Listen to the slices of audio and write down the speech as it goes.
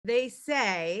They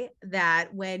say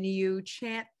that when you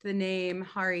chant the name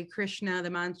Hare Krishna, the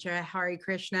mantra Hare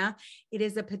Krishna, it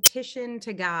is a petition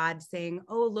to God saying,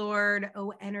 "Oh Lord,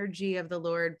 oh energy of the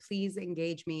Lord, please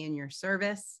engage me in your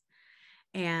service."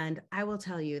 And I will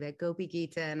tell you that Gopi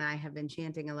Gita and I have been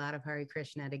chanting a lot of Hare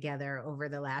Krishna together over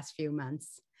the last few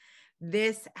months.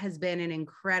 This has been an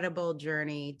incredible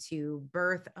journey to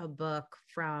birth a book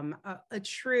from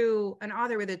an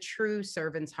author with a true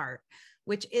servant's heart,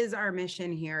 which is our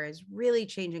mission here, is really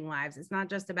changing lives. It's not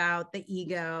just about the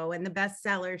ego and the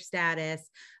bestseller status,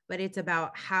 but it's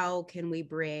about how can we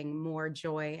bring more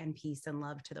joy and peace and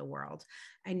love to the world.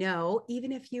 I know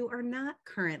even if you are not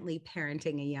currently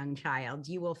parenting a young child,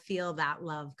 you will feel that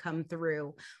love come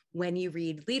through when you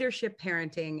read Leadership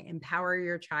Parenting, Empower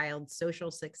Your Child's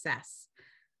Social Success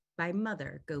by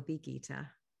Mother Gopi Gita.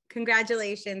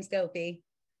 Congratulations, Gopi.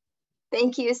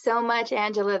 Thank you so much,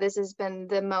 Angela. This has been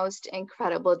the most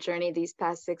incredible journey these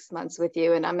past 6 months with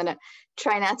you. And I'm going to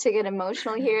try not to get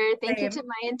emotional here. Thank you to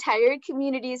my entire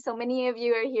community. So many of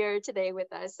you are here today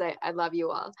with us. I love you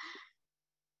all.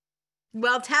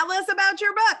 Well, tell us about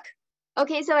your book.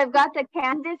 Okay, so I've got the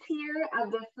canvas here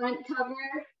of the front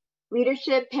cover,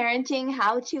 Leadership Parenting,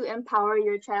 How to Empower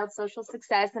Your Child's Social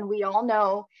Success. And we all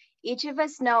know, each of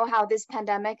us know how this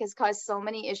pandemic has caused so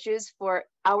many issues for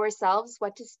ourselves,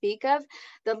 what to speak of.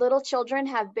 The little children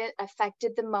have been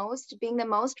affected the most, being the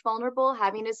most vulnerable,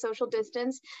 having to social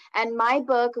distance. And my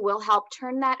book will help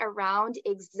turn that around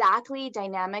exactly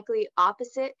dynamically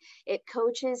opposite. It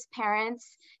coaches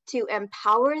parents to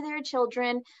empower their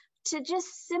children to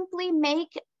just simply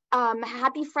make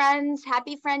happy friends,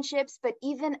 happy friendships, but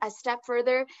even a step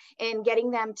further in getting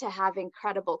them to have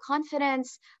incredible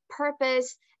confidence,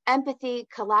 purpose, empathy,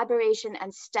 collaboration,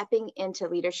 and stepping into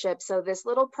leadership. So this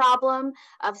little problem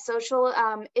of social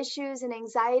issues and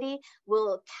anxiety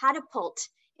will catapult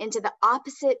into the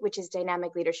opposite, which is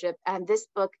dynamic leadership. And this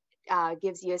book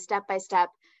gives you a step-by-step,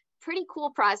 pretty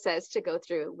cool process to go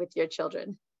through with your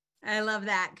children. I love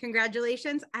that.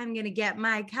 Congratulations. I'm going to get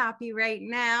my copy right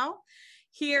now.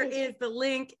 Here is the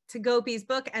link to Gopi's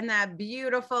book and that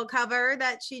beautiful cover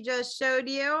that she just showed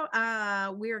you.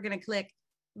 We are going to click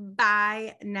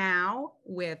buy now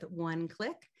with one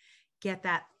click, get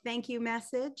that thank you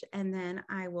message, and then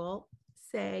I will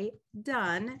say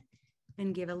done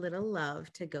and give a little love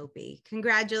to Gopi.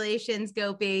 Congratulations,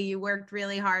 Gopi. You worked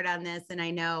really hard on this, and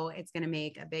I know it's going to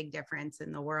make a big difference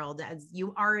in the world, as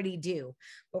you already do,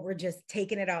 but we're just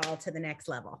taking it all to the next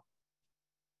level.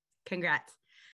 Congrats.